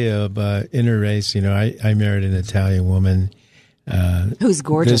idea of interrace, you know, I married an Italian woman. Who's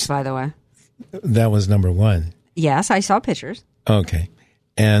gorgeous, by the way. That was number one. Yes, I saw pictures. Okay.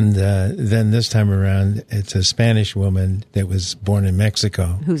 And then this time around, it's a Spanish woman that was born in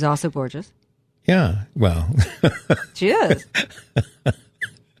Mexico. Who's also gorgeous. Yeah, well. She is.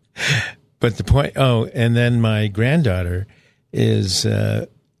 But the point, and then my granddaughter is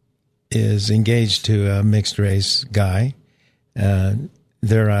engaged to a mixed race guy.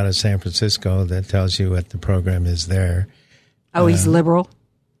 They're out of San Francisco. That tells you what the program is there. Oh, he's liberal?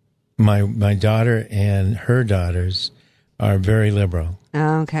 My daughter and her daughters are very liberal.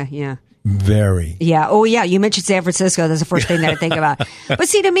 Oh, okay, yeah. Very. Yeah. Oh, yeah. You mentioned San Francisco. That's the first thing that I think about. But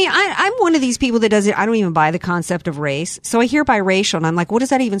see, to me, I'm one of these people that doesn't. I don't even buy the concept of race. So I hear biracial, and I'm like, what is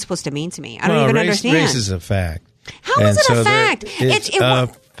that even supposed to mean to me? I don't even understand. Race is a fact. How is it a fact? It's a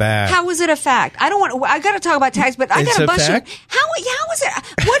fact. How is it a fact? I don't want. I got to talk about tax, but I got to bust you. How is it?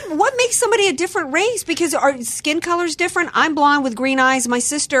 What makes somebody a different race? Because our skin color's different. I'm blonde with green eyes. My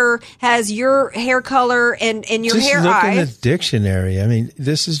sister has your hair color and your hair eyes. Just look in the dictionary. I mean,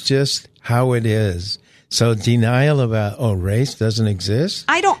 this is just how it is. So denial about race doesn't exist.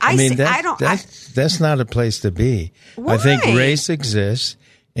 That's not a place to be. Why? I think race exists.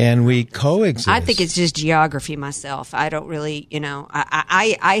 And we coexist. I think it's just geography myself. I don't really, you know,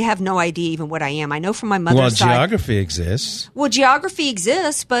 I have no idea even what I am. I know from my mother's side. Well, geography exists. Well, geography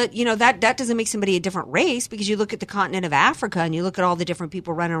exists, but, you know, that doesn't make somebody a different race because you look at the continent of Africa and you look at all the different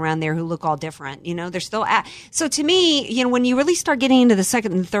people running around there who look all different. You know, they're still so to me, you know, when you really start getting into the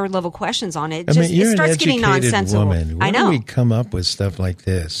second and third level questions on it, it starts getting nonsensical. Woman. I know. Why do we come up with stuff like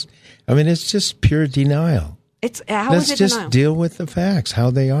this? I mean, it's just pure denial. Let's just deal with the facts,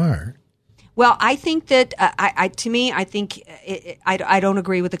 how they are. Well, I think that I don't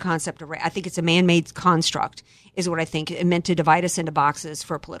agree with the concept of race. I think it's a man-made construct, is what I think. It meant to divide us into boxes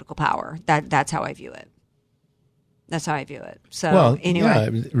for political power. That's how I view it. That's how I view it. So anyway,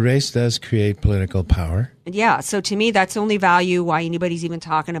 race does create political power. Yeah. So to me, that's the only value why anybody's even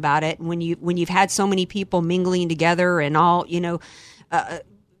talking about it. When you've had so many people mingling together and all, I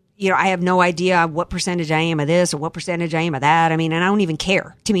have no idea what percentage I am of this or what percentage I am of that. I mean, and I don't even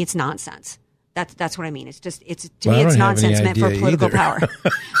care. To me, it's nonsense. That's what I mean. It's nonsense meant for political power.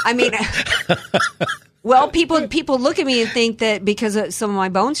 I mean, well, people look at me and think that because of some of my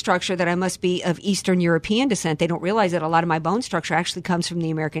bone structure that I must be of Eastern European descent. They don't realize that a lot of my bone structure actually comes from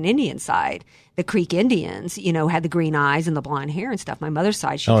the American Indian side. The Creek Indians, had the green eyes and the blonde hair and stuff. My mother's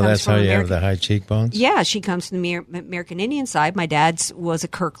side, she comes that's from how you American, have the high cheekbones? Yeah, she comes from the American Indian side. My dad's was a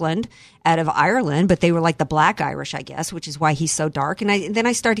Kirkland out of Ireland, but they were like the black Irish, I guess, which is why he's so dark. And then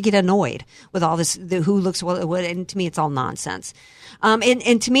I started to get annoyed with all this, who looks what, and to me, it's all nonsense.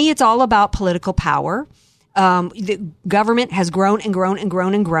 And to me, it's all about political power. The government has grown and grown and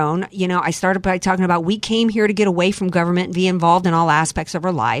grown and grown. I started by talking about we came here to get away from government and be involved in all aspects of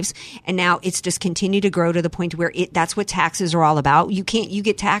our lives. And now it's just continued to grow to the point where that's what taxes are all about. You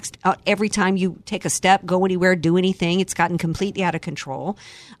get taxed every time you take a step, go anywhere, do anything. It's gotten completely out of control.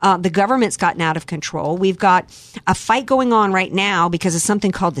 The government's gotten out of control. We've got a fight going on right now because of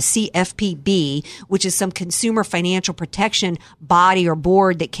something called the CFPB, which is some consumer financial protection body or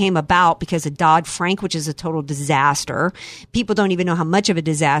board that came about because of Dodd-Frank, which is a total disaster. People don't even know how much of a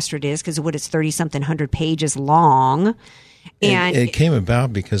disaster it is because of what it's 30-something 100 pages long. And it came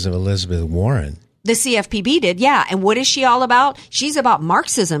about because of Elizabeth Warren. The CFPB did, yeah. And what is she all about? She's about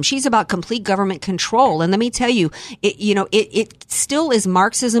Marxism. She's about complete government control. And let me tell you, it still is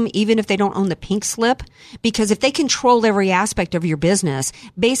Marxism, even if they don't own the pink slip, because if they control every aspect of your business,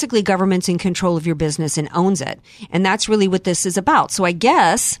 basically government's in control of your business and owns it. And that's really what this is about. So I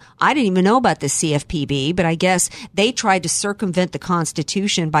guess, I didn't even know about the CFPB, but I guess they tried to circumvent the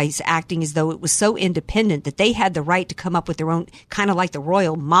Constitution by acting as though it was so independent that they had the right to come up with their own, kind of like the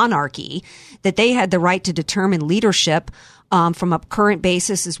royal monarchy, that they had the right to determine leadership from a current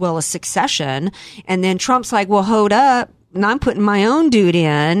basis as well as succession. And then Trump's like, well, hold up. And I'm putting my own dude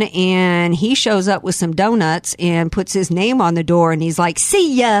in. And he shows up with some donuts and puts his name on the door. And he's like,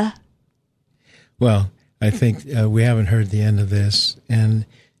 see ya. Well, I think we haven't heard the end of this. And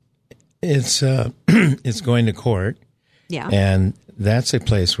it's it's going to court. Yeah. And that's a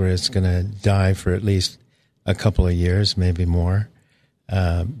place where it's going to die for at least a couple of years, maybe more.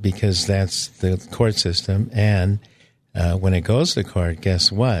 Because that's the court system. And when it goes to court,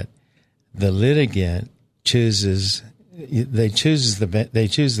 guess what? The litigant chooses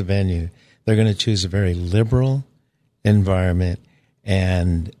the venue. They're going to choose a very liberal environment,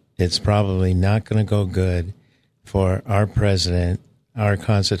 and it's probably not going to go good for our president, our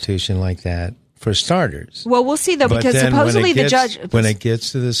Constitution like that, for starters. Well, we'll see, though, because supposedly the judge... When it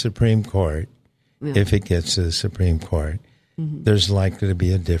gets to the Supreme Court, if it gets to the Supreme Court, there's likely to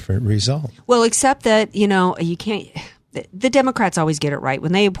be a different result. Well, except that, you can't... The Democrats always get it right.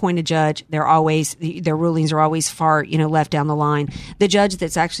 When they appoint a judge, their rulings are always far, left down the line. The judge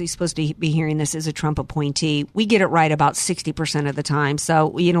that's actually supposed to be hearing this is a Trump appointee. We get it right about 60% of the time. So,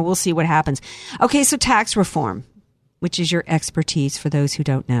 we'll see what happens. Okay, so tax reform, which is your expertise for those who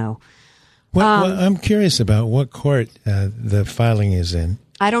don't know. Well, I'm curious about what court the filing is in.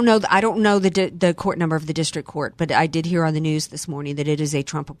 I don't know the court number of the district court, but I did hear on the news this morning that it is a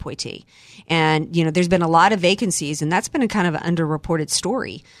Trump appointee. And, there's been a lot of vacancies, and that's been a kind of an underreported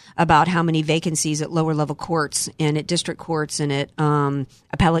story about how many vacancies at lower level courts and at district courts and at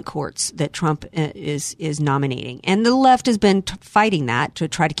appellate courts that Trump is nominating. And the left has been fighting that to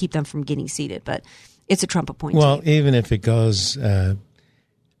try to keep them from getting seated, but it's a Trump appointee. Well, even if it goes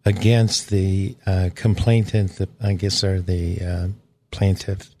against the complainant, I guess, or the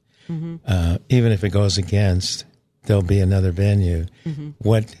plaintiff, even if it goes against, there'll be another venue.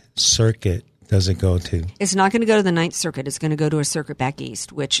 What circuit does it go to? It's not going to go to the Ninth Circuit. It's going to go to a circuit back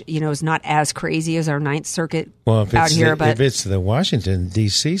east, which, is not as crazy as our Ninth Circuit out here. But if it's the Washington,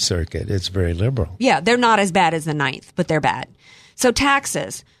 D.C. circuit, it's very liberal. Yeah, they're not as bad as the Ninth, but they're bad. So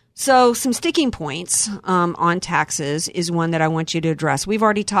taxes. So some sticking points on taxes is one that I want you to address. We've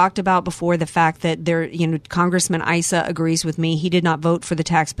already talked about before the fact that Congressman Issa agrees with me. He did not vote for the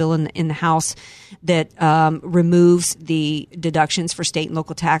tax bill in the House that removes the deductions for state and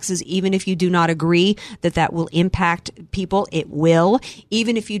local taxes. Even if you do not agree that will impact people, it will.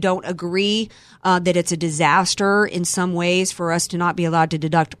 Even if you don't agree that it's a disaster in some ways for us to not be allowed to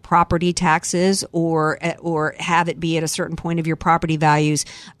deduct property taxes or have it be at a certain point of your property values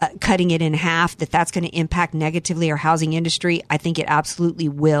cutting it in half, that's going to impact negatively our housing industry. I think it absolutely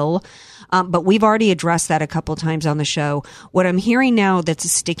will. But we've already addressed that a couple times on the show. What I'm hearing now that's a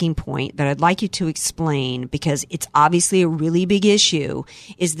sticking point that I'd like you to explain, because it's obviously a really big issue,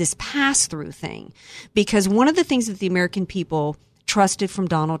 is this pass-through thing. Because one of the things that the American people trusted from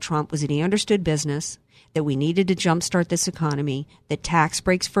Donald Trump was that he understood business, that we needed to jumpstart this economy, that tax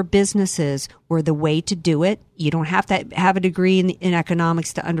breaks for businesses were the way to do it. You don't have to have a degree in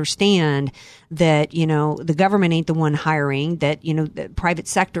economics to understand that, the government ain't the one hiring, that, the private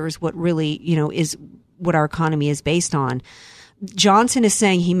sector is what really, is what our economy is based on. Johnson is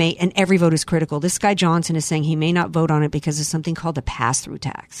saying he may, and every vote is critical. This guy Johnson is saying he may not vote on it because of something called the pass-through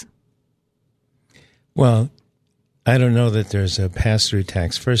tax. Well, I don't know that there's a pass-through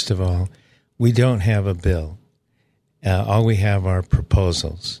tax. First of all, we don't have a bill. All we have are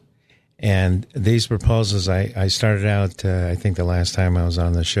proposals. And these proposals, I started out, I think the last time I was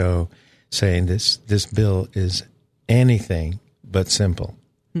on the show, saying this bill is anything but simple.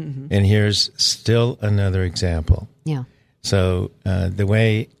 Mm-hmm. And here's still another example. Yeah. So the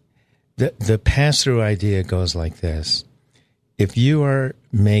way the pass-through idea goes like this. If you are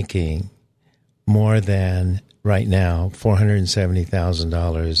making more than, right now,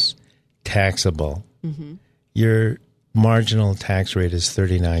 $470,000 taxable, mm-hmm. your marginal tax rate is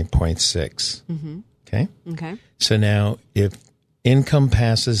 39.6. Mm-hmm. Okay? Okay. So now if income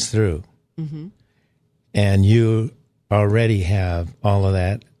passes through mm-hmm. and you already have all of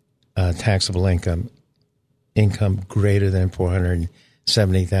that taxable income greater than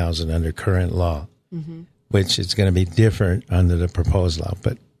 $470,000 under current law, mm-hmm. which is going to be different under the proposed law,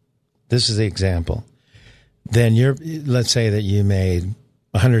 but this is the example. Then let's say that you made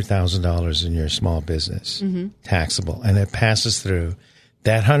 $100,000 in your small business, mm-hmm. taxable, and it passes through.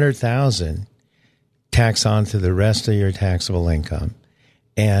 That $100,000 tax onto the rest of your taxable income,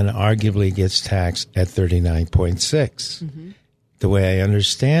 and arguably gets taxed at 39.6. Mm-hmm. The way I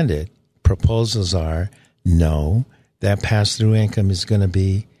understand it, proposals are no, that pass-through income is going to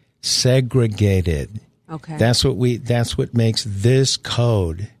be segregated. Okay, that's what makes this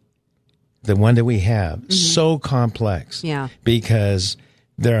code, the one that we have, mm-hmm. so complex. Yeah, because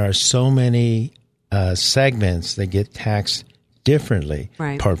there are so many segments that get taxed differently.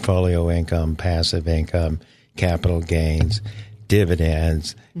 Right. Portfolio income, passive income, capital gains,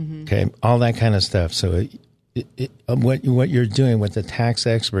 dividends, mm-hmm. okay, all that kind of stuff. So what you're doing, what the tax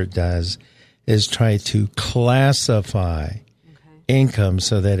expert does, is try to classify income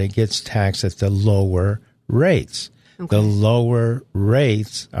so that it gets taxed at the lower rates. Okay. The lower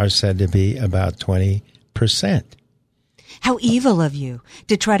rates are said to be about 20%. How evil of you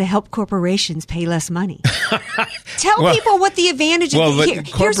to try to help corporations pay less money. Tell people what the advantage of here.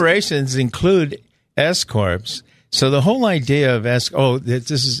 Corporations include S-corps. So the whole idea of this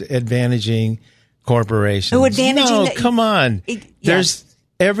is advantaging corporations. Oh, advantaging. No, come on.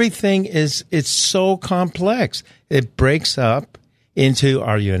 Everything it's so complex. It breaks up into,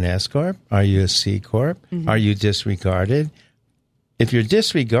 are you an S-corp? Are you a C-corp? Mm-hmm. Are you disregarded? If you're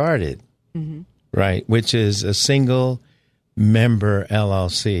disregarded, mm-hmm. right, which is a single member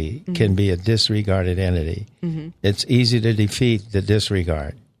LLC, mm-hmm. can be a disregarded entity. Mm-hmm. It's easy to defeat the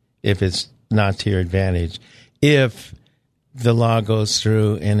disregard if it's not to your advantage. If the law goes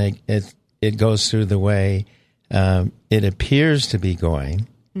through and it goes through the way it appears to be going,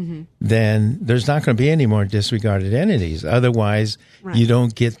 mm-hmm. then there's not going to be any more disregarded entities. Otherwise, right. you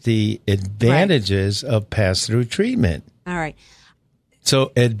don't get the advantages of pass-through treatment. All right.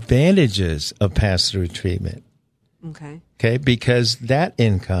 So advantages of pass-through treatment. Okay, because that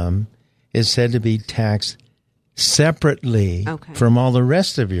income is said to be taxed separately from all the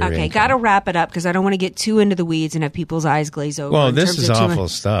rest of your income. Okay, got to wrap it up because I don't want to get too into the weeds and have people's eyes glaze over. Well, this is awful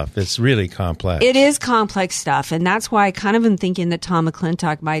stuff. It's really complex. It is complex stuff, and that's why I kind of am thinking that Tom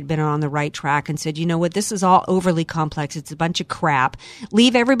McClintock might have been on the right track and said, you know what, this is all overly complex. It's a bunch of crap.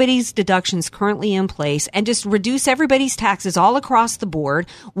 Leave everybody's deductions currently in place and just reduce everybody's taxes all across the board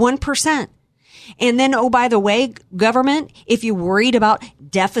 1%. And then, oh, by the way, government, if you're worried about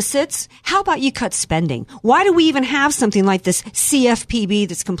deficits, how about you cut spending? Why do we even have something like this CFPB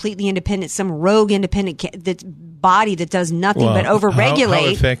that's completely independent, some rogue independent body that does nothing but overregulate?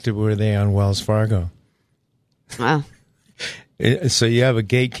 How effective were they on Wells Fargo? Well, so you have a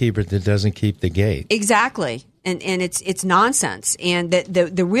gatekeeper that doesn't keep the gate. Exactly. And it's nonsense. And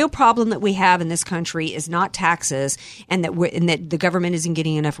the real problem that we have in this country is not taxes and that the government isn't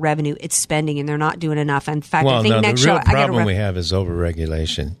getting enough revenue. It's spending, and they're not doing enough. In fact, I think next show the real problem we have is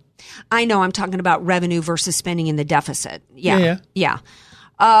overregulation. I know. I'm talking about revenue versus spending in the deficit. Yeah.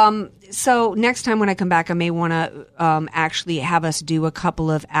 So next time when I come back, I may want to actually have us do a couple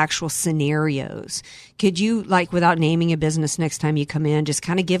of actual scenarios. Could you, like, without naming a business next time you come in, just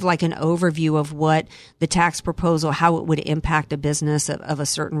kind of give like an overview of what the tax proposal, how it would impact a business of a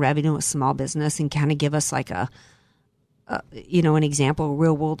certain revenue, a small business, and kind of give us like an example,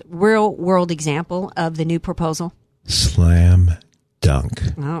 real world example of the new proposal? Slam dunk.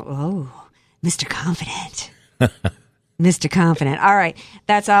 Oh, Mr. Confident. Mr. Confident. All right.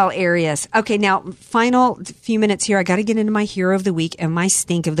 That's Al Arias. Okay. Now, final few minutes here. I got to get into my hero of the week and my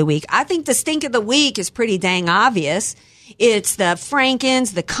stink of the week. I think the stink of the week is pretty dang obvious. It's the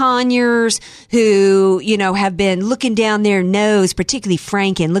Frankens, the Conyers, who, have been looking down their nose, particularly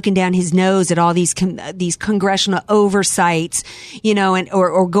Franken, looking down his nose at all these congressional oversights,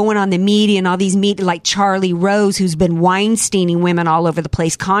 or going on the media and all these meetings, like Charlie Rose, who's been Weinsteining women all over the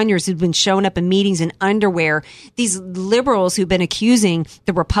place. Conyers, who've been showing up in meetings in underwear. These liberals who've been accusing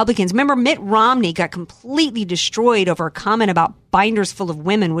the Republicans. Remember, Mitt Romney got completely destroyed over a comment about binders full of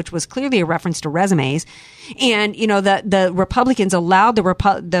women, which was clearly a reference to resumes. And, the Republicans allowed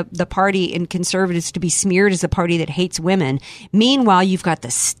the party and conservatives to be smeared as a party that hates women. Meanwhile, you've got the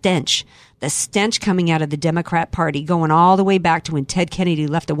stench coming out of the Democrat Party going all the way back to when Ted Kennedy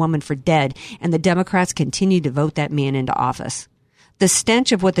left a woman for dead, and the Democrats continue to vote that man into office. The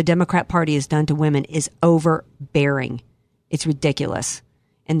stench of what the Democrat Party has done to women is overbearing. It's ridiculous.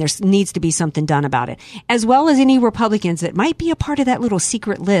 And there needs to be something done about it, as well as any Republicans that might be a part of that little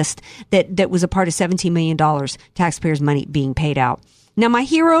secret list that was a part of $17 million taxpayers' money being paid out. Now, my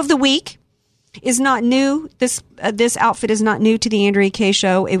hero of the week is not new. This outfit is not new to the Andrea Kaye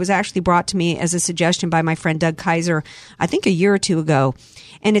Show. It was actually brought to me as a suggestion by my friend Doug Kaiser, I think a year or two ago.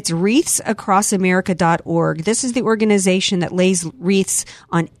 And it's wreathsacrossamerica.org. This is the organization that lays wreaths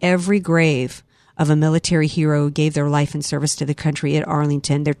on every grave of a military hero who gave their life in service to the country at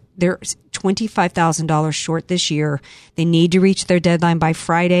Arlington. They're $25,000 short this year. They need to reach their deadline by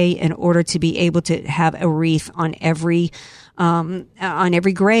Friday in order to be able to have a wreath on every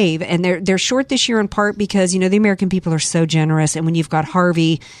grave. And they're short this year in part because, the American people are so generous. And when you've got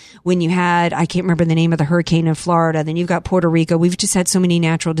Harvey, when you had, I can't remember the name of the hurricane in Florida, then you've got Puerto Rico. We've just had so many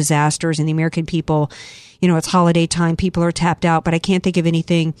natural disasters, and the American people, it's holiday time. People are tapped out, but I can't think of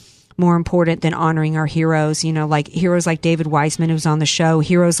anything more important than honoring our heroes, like heroes like David Weissman, who's on the show,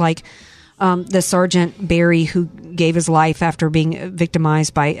 heroes like the Sergeant Barry, who gave his life after being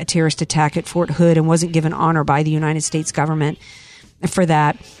victimized by a terrorist attack at Fort Hood and wasn't given honor by the United States government for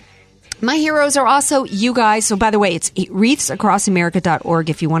that. My heroes are also you guys. So, by the way, it's wreathsacrossamerica.org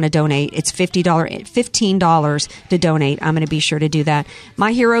if you want to donate. It's $15 to donate. I'm going to be sure to do that.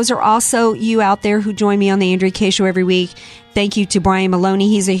 My heroes are also you out there who join me on the Andrea Kaye Show every week. Thank you to Brian Maloney.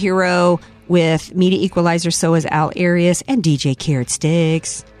 He's a hero with Media Equalizer. So is Al Arias and DJ Carrot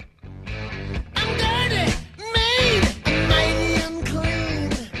Sticks.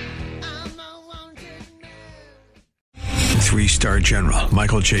 Three-star General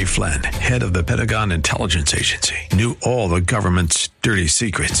Michael J. Flynn, head of the Pentagon Intelligence Agency, knew all the government's dirty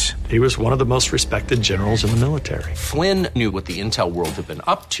secrets. He was one of the most respected generals in the military. Flynn knew what the intel world had been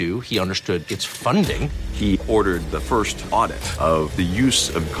up to. He understood its funding. He ordered the first audit of the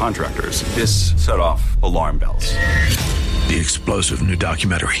use of contractors. This set off alarm bells. The explosive new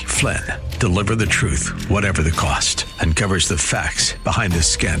documentary, Flynn, Deliver the Truth, Whatever the Cost, uncovers the facts behind this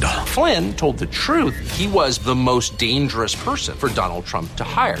scandal. Flynn told the truth. He was the most dangerous person for Donald Trump to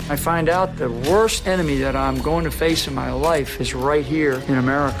hire. I find out the worst enemy that I'm going to face in my life is right here in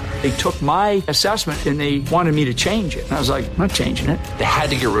America. They took my assessment and they wanted me to change it. And I was like, I'm not changing it. They had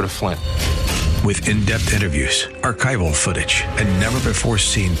to get rid of Flynn. With in-depth interviews, archival footage, and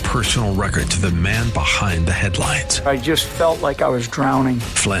never-before-seen personal records of the man behind the headlines. I just felt like I was drowning.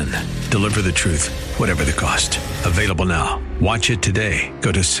 Flynn, Deliver the Truth, Whatever the Cost. Available now. Watch it today.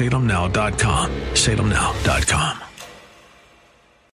 Go to salemnow.com. salemnow.com.